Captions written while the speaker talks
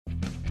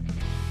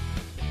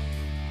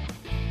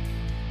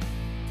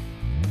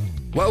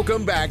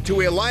Welcome back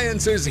to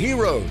Alliance's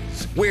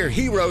Heroes, where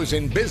heroes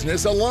in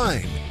business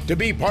align. To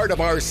be part of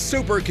our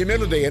super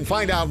community and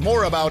find out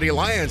more about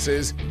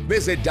Alliances,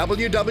 visit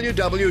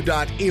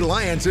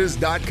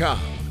www.alliances.com.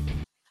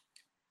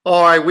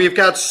 All right, we've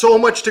got so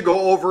much to go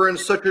over in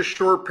such a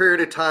short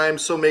period of time,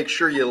 so make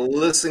sure you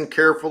listen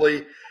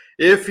carefully.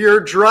 If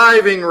you're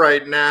driving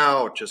right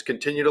now, just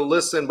continue to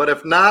listen. But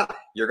if not,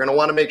 you're going to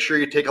want to make sure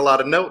you take a lot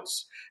of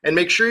notes. And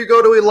make sure you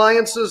go to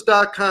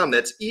alliances.com.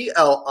 That's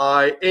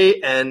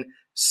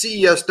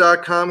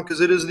ELIANCES.com, because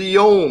it is the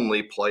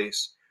only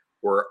place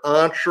where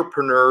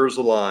entrepreneurs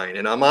align.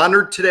 And I'm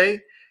honored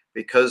today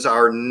because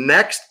our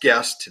next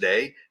guest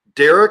today,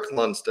 Derek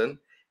Lunston,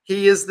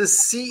 he is the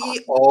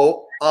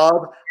CEO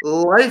of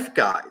Life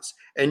Guides,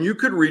 and you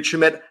could reach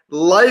him at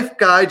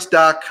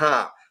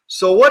lifeguides.com.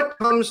 So what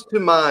comes to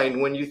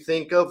mind when you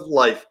think of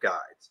Life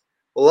Guides?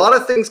 A lot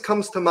of things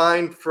comes to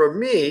mind for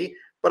me,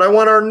 but I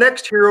want our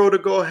next hero to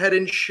go ahead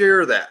and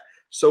share that.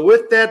 So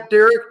with that,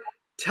 Derek,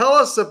 tell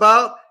us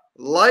about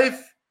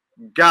Life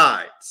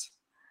Guides.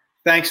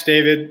 Thanks,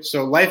 David.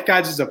 So Life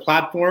Guides is a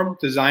platform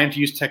designed to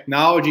use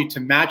technology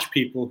to match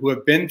people who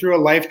have been through a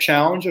life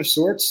challenge of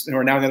sorts and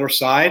are now on the other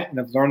side and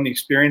have learned the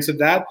experience of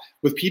that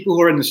with people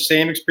who are in the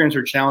same experience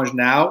or challenge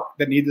now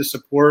that need the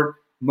support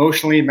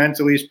emotionally,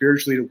 mentally,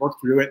 spiritually to work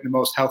through it in the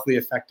most healthy,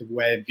 effective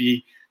way and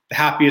be the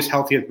happiest,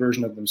 healthiest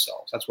version of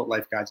themselves. That's what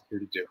Life Guides is here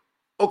to do.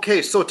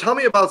 Okay, so tell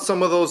me about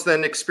some of those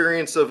then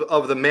experience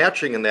of the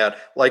matching in that.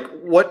 Like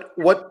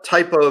what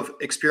type of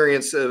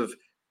experience of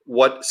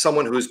what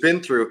someone who's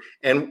been through,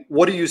 and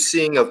what are you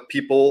seeing of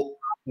people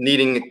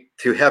needing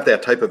to have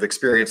that type of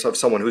experience of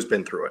someone who's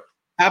been through it?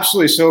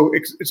 Absolutely. So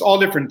it's all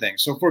different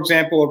things. So for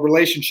example, a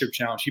relationship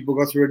challenge, people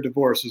go through a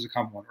divorce is a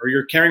common one, or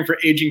you're caring for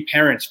aging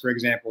parents, for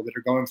example, that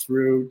are going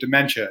through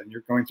dementia and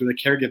you're going through the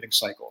caregiving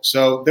cycle.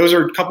 So those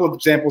are a couple of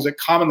examples that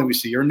commonly we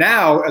see. Or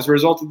now, as a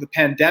result of the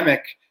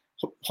pandemic,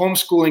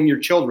 homeschooling your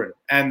children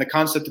and the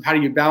concept of how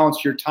do you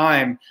balance your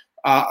time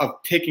of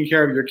taking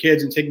care of your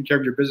kids and taking care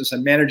of your business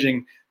and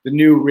managing the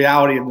new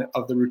reality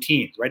of the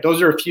routines, right?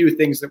 Those are a few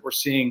things that we're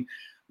seeing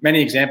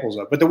many examples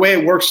of. But the way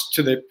it works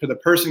for the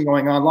person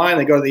going online,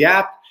 they go to the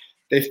app,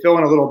 they fill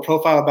in a little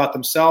profile about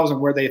themselves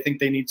and where they think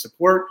they need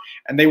support,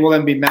 and they will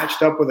then be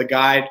matched up with a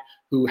guide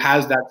who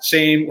has that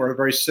same or a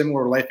very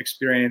similar life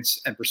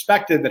experience and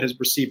perspective that has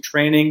received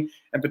training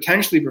and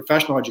potentially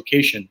professional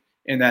education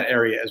in that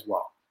area as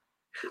well.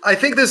 I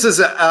think this is,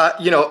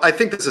 I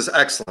think this is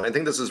excellent. I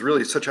think this is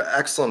really such an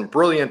excellent,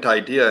 brilliant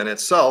idea in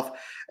itself.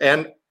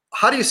 And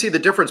how do you see the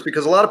difference?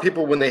 Because a lot of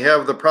people, when they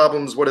have the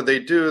problems, what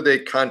do? They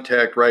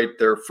contact,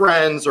 their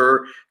friends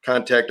or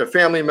contact a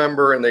family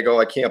member, and they go,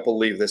 I can't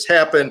believe this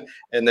happened.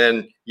 And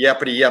then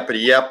yappity, yap,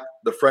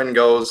 the friend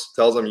tells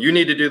them, you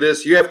need to do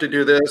this. You have to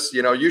do this.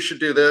 You should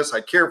do this.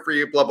 I care for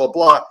you, blah, blah,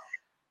 blah.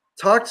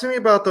 Talk to me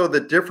about, though, the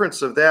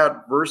difference of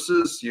that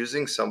versus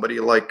using somebody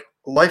like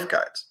Life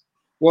Guides.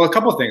 Well, a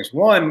couple of things.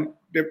 One,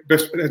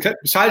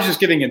 besides just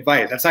giving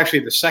advice, that's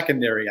actually the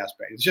secondary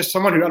aspect. It's just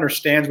someone who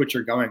understands what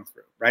you're going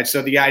through, right?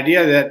 So the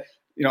idea that,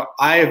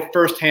 I have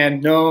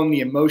firsthand known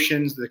the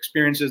emotions, the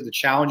experiences, the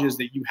challenges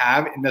that you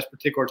have in this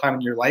particular time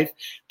in your life,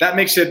 that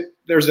makes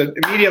there's an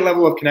immediate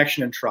level of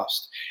connection and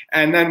trust.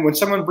 And then when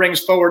someone brings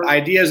forward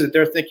ideas that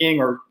they're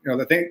thinking or,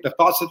 the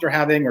thoughts that they're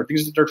having or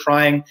things that they're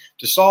trying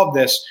to solve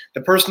this,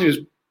 the person who's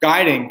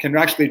guiding can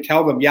actually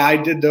tell them, yeah, I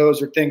did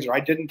those or things, or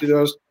I didn't do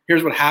those.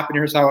 Here's what happened.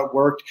 Here's how it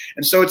worked.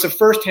 And so it's a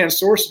firsthand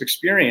source of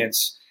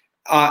experience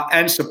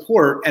and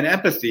support and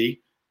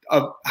empathy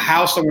of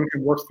how someone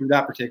can work through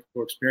that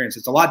particular experience.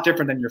 It's a lot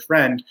different than your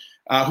friend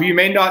who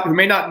may not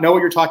know what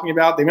you're talking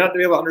about. They may not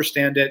be able to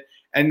understand it,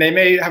 and they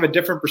may have a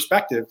different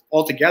perspective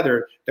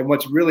altogether than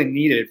what's really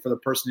needed for the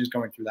person who's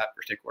going through that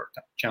particular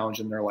challenge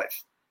in their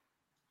life.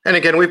 And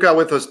again, we've got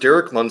with us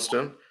Derek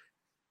Lunston.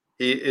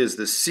 He is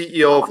the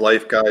CEO of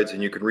Life Guides,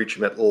 and you can reach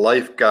him at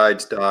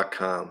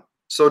lifeguides.com.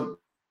 So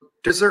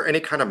is there any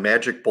kind of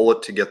magic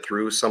bullet to get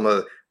through some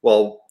of,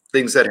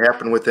 things that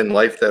happen within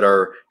life that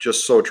are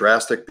just so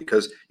drastic?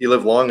 Because you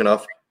live long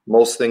enough,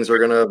 most things are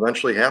going to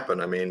eventually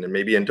happen. I mean,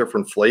 maybe in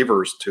different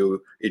flavors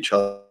to each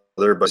other,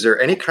 but is there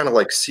any kind of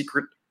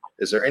secret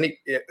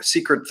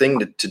thing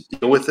to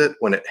deal with it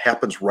when it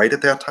happens right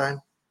at that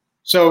time?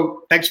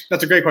 So thanks.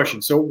 That's a great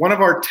question. So one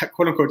of our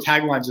quote unquote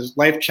taglines is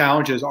life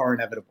challenges are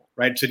inevitable,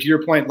 right? So to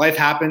your point, life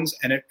happens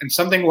and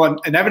something will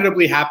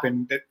inevitably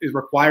happen that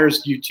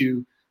requires you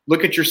to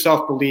look at your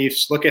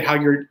self-beliefs, look at how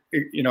you're,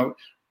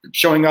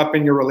 showing up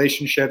in your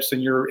relationships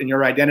and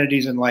your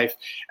identities in life.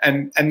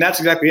 And that's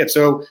exactly it.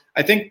 So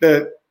I think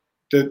the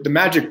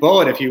magic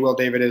bullet, if you will,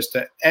 David, is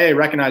to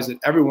recognize that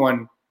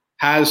everyone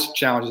has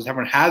challenges.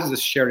 Everyone has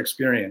this shared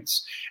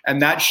experience,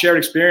 and that shared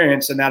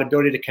experience and that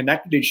ability to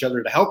connect with each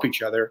other, to help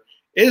each other,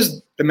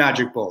 is the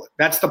magic bullet.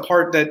 That's the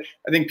part that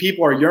I think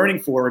people are yearning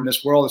for in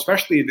this world,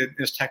 especially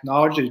this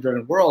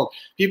technology-driven world.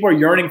 People are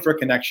yearning for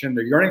connection.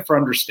 They're yearning for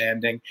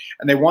understanding,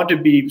 and they want to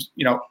be,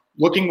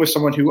 looking with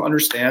someone who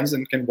understands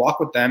and can walk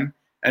with them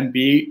and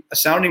be a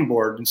sounding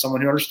board and someone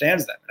who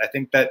understands them. And I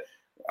think that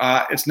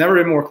it's never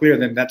been more clear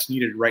than that's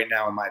needed right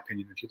now, in my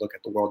opinion, if you look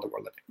at the world that we're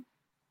living in.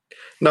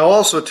 Now,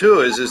 also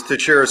too is to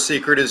share a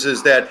secret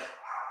is that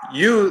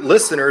you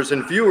listeners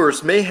and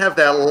viewers may have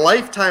that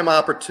lifetime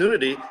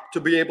opportunity to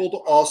be able to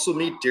also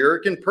meet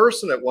Derek in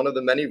person at one of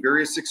the many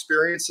various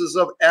experiences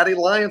at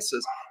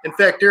Alliances. In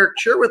fact, Derek,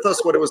 share with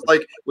us what it was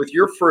like with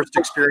your first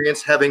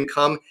experience having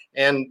come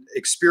and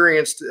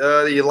experienced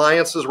the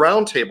Alliances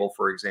Roundtable,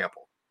 for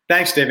example.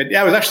 Thanks, David.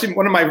 Yeah, it was actually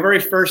one of my very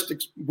first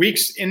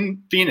weeks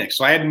in Phoenix.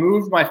 So I had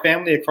moved my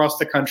family across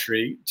the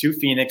country to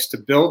Phoenix to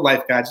build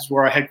Life Guides. This is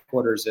where our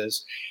headquarters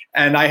is.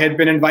 And I had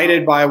been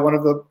invited by one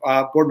of the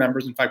board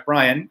members, in fact,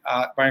 Brian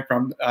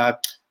from,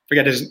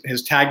 forget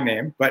his tag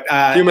name, but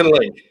Human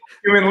Link.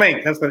 Human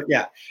Link, that's what,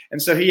 yeah.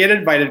 And so he had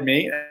invited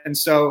me. And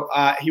so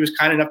he was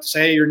kind enough to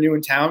say, hey, you're new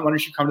in town, why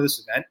don't you come to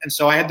this event? And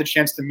so I had the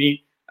chance to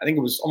meet, I think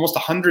it was almost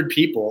 100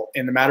 people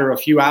in a matter of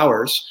a few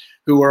hours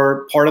who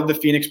are part of the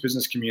Phoenix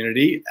business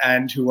community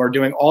and who are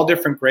doing all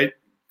different great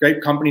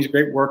companies,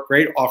 great work,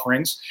 great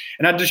offerings.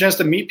 And I had the chance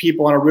to meet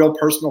people on a real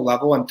personal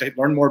level and to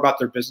learn more about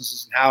their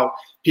businesses and how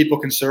people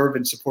can serve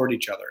and support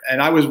each other.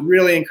 And I was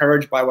really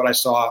encouraged by what I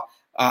saw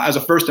as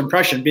a first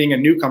impression. Being a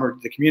newcomer to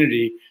the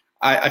community,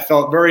 I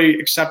felt very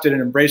accepted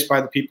and embraced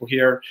by the people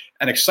here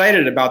and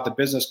excited about the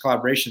business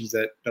collaborations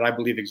that I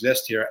believe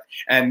exist here.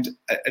 And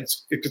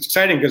it's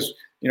exciting because,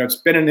 it's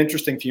been an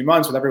interesting few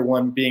months with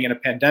everyone being in a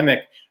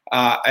pandemic.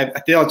 I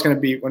feel it's going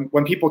to be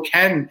when people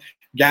can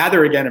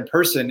gather again in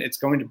person, it's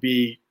going to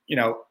be,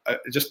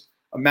 just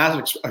a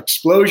massive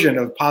explosion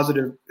of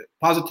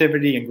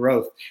positivity and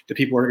growth that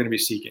people are going to be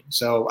seeking.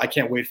 So I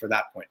can't wait for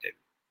that point, David.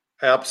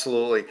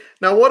 Absolutely.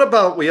 Now, what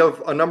about, we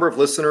have a number of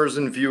listeners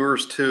and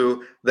viewers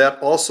too that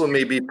also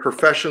may be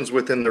professions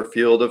within their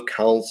field of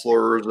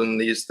counselors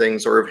and these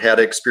things, or have had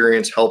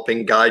experience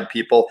helping guide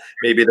people.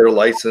 Maybe they're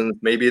licensed,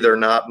 maybe they're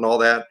not, and all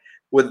that.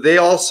 Would they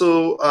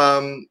also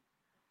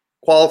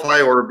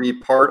qualify or be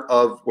part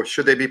of, or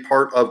should they be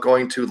part of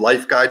going to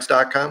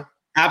lifeguides.com?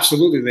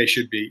 Absolutely, they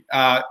should be.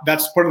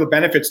 That's part of the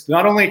benefits.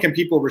 Not only can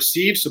people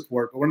receive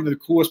support, but one of the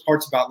coolest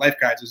parts about Life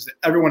Guides is that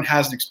everyone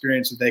has an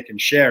experience that they can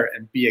share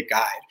and be a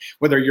guide.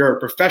 Whether you're a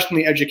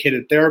professionally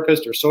educated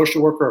therapist or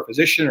social worker or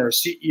physician or a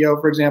CEO,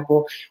 for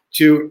example,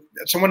 to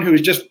someone who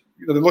is just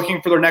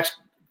looking for their next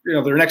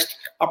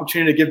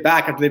opportunity to give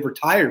back after they've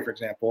retired, for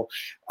example.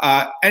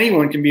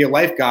 Anyone can be a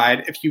life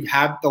guide if you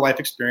have the life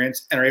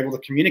experience and are able to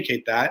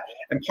communicate that.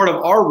 And part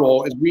of our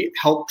role is we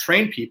help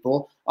train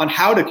people on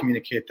how to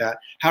communicate that,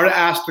 how to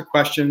ask the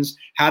questions,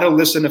 how to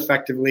listen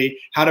effectively,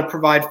 how to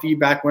provide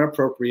feedback when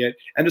appropriate,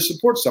 and to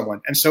support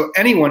someone. And so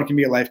anyone can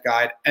be a life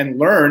guide and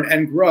learn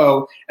and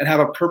grow and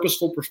have a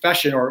purposeful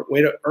profession or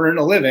way to earn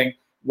a living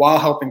while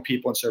helping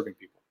people and serving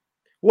people.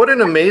 What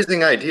an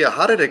amazing idea.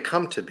 How did it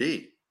come to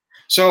be?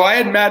 So I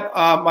had met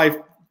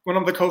one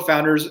of the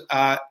co-founders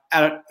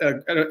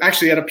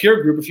actually at a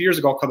peer group a few years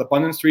ago called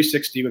Abundance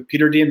 360 with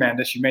Peter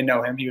Diamandis. You may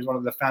know him. He was one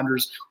of the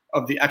founders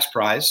of the X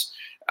Prize.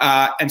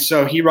 And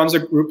so he runs a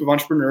group of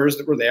entrepreneurs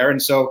that were there.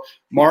 And so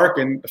Mark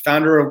and the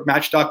founder of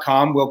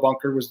Match.com, Will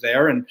Bunker, was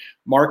there. And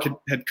Mark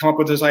had come up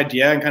with this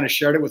idea and kind of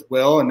shared it with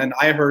Will. And then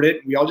I heard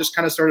it. We all just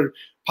kind of started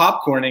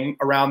popcorning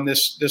around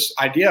this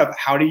idea of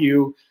how do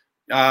you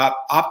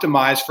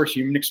optimize for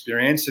human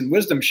experience and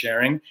wisdom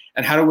sharing,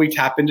 and how do we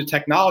tap into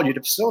technology to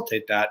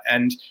facilitate that?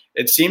 And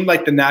it seemed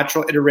like the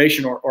natural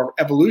iteration or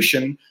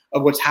evolution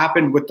of what's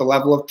happened with the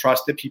level of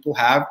trust that people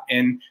have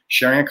in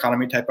sharing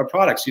economy type of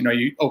products.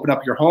 You open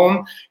up your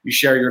home, you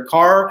share your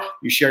car,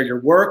 you share your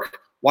work.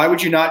 Why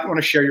would you not want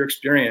to share your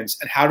experience?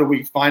 And how do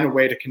we find a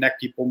way to connect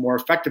people more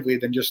effectively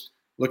than just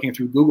looking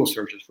through Google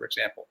searches, for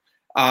example?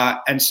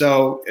 And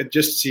so it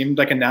just seemed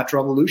like a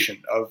natural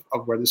evolution of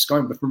where this is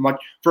going, but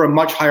for a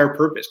much higher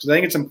purpose. Because I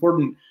think it's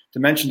important to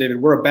mention, David,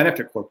 we're a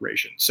benefit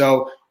corporation.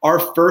 So our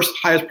first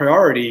highest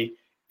priority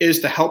is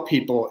to help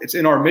people. It's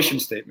in our mission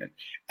statement,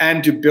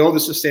 and to build a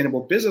sustainable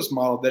business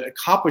model that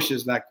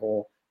accomplishes that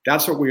goal.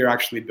 That's what we are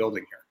actually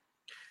building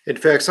here. In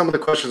fact, some of the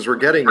questions we're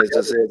getting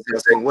is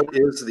asking, what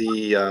is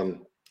the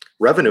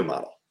revenue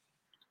model?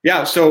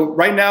 Yeah, so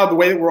right now, the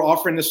way that we're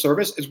offering this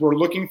service is we're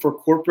looking for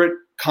corporate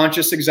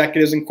conscious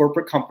executives and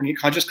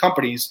conscious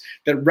companies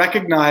that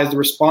recognize the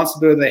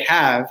responsibility they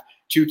have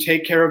to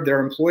take care of their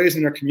employees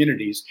and their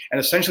communities. And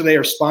essentially, they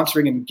are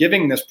sponsoring and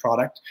giving this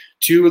product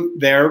to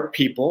their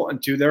people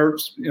and to their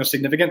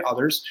significant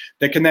others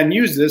that can then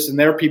use this, and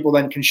their people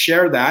then can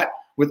share that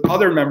with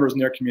other members in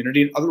their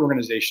community and other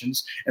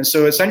organizations. And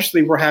so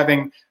essentially, we're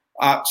having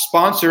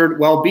sponsored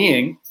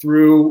well-being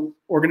through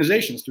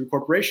organizations, through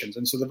corporations.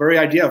 And so the very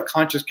idea of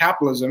conscious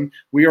capitalism,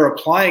 we are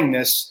applying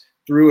this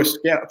through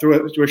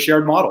a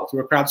shared model,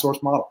 through a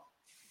crowdsourced model.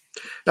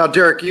 Now,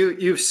 Derek,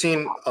 you've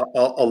seen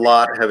a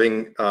lot,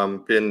 having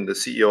been the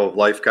CEO of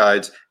Life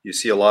Guides. You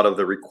see a lot of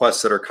the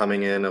requests that are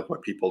coming in of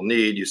what people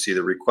need. You see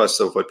the requests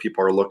of what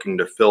people are looking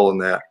to fill in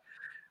that.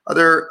 Are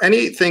there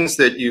any things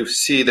that you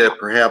see that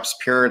perhaps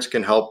parents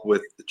can help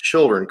with the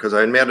children? Because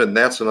I imagine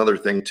that's another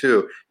thing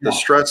too, the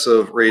stress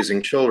of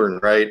raising children,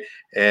 right?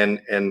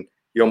 And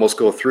you almost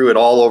go through it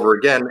all over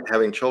again,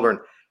 having children.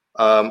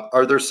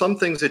 Are there some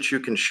things that you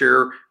can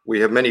share? We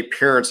have many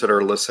parents that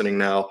are listening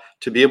now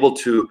to be able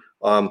to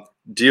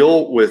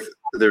deal with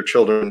their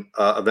children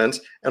events,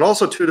 and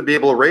also too to be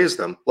able to raise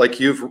them like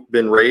you've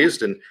been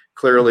raised, and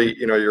clearly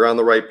you're on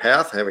the right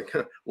path, having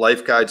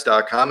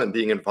lifeguides.com and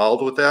being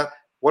involved with that.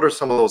 What are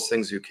some of those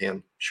things you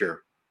can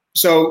share?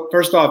 So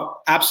first off,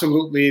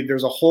 absolutely,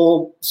 there's a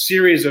whole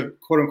series of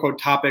quote unquote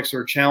topics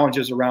or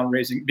challenges around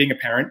being a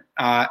parent.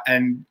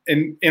 And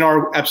in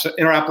our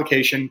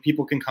application,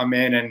 people can come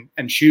in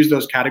and choose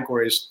those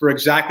categories for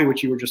exactly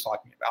what you were just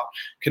talking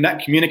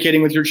about.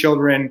 Communicating with your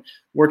children,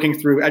 working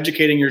through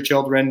educating your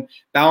children,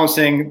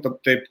 balancing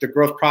the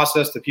growth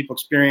process that people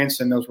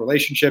experience in those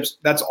relationships.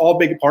 That's all a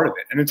big part of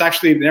it. And it's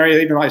actually an area,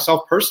 even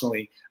myself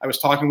personally, I was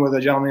talking with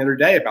a gentleman the other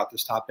day about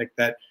this topic,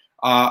 that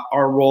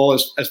our role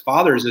as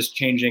fathers is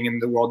changing in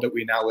the world that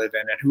we now live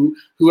in, and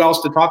who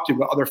else to talk to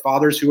but other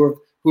fathers who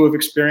have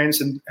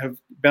experienced and have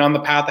been on the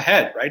path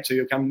ahead, right? So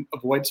you can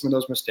avoid some of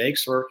those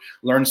mistakes or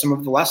learn some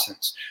of the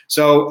lessons.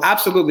 So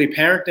absolutely,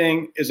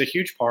 parenting is a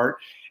huge part.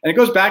 And it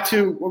goes back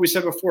to what we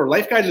said before.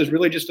 Life Guides is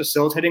really just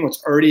facilitating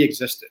what's already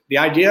existed. The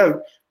idea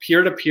of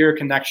peer-to-peer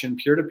connection,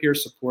 peer-to-peer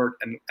support,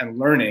 and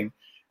learning,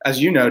 as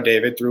you know,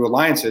 David, through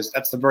alliances,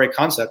 that's the very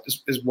concept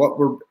is what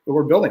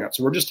we're building on.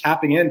 So we're just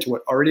tapping into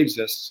what already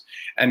exists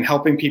and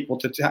helping people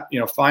to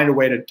find a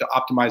way to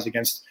optimize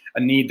against a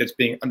need that's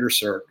being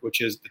underserved,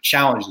 which is the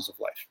challenges of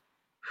life.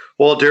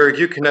 Well, Derek,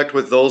 you connect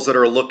with those that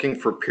are looking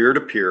for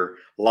peer-to-peer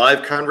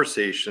live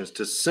conversations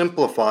to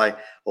simplify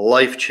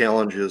life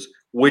challenges,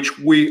 which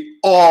we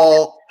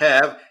all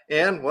have,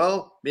 and,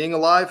 well, being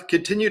alive,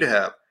 continue to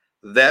have.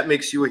 That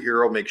makes you a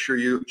hero. Make sure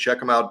you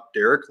check him out,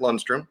 Derek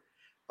Lundstrom.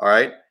 All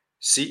right.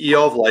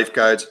 CEO of Life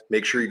Guides.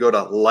 Make sure you go to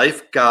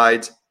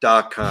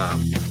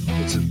lifeguides.com.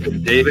 This has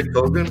been David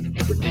Kogan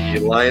with the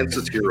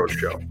Alliances Hero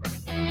Show.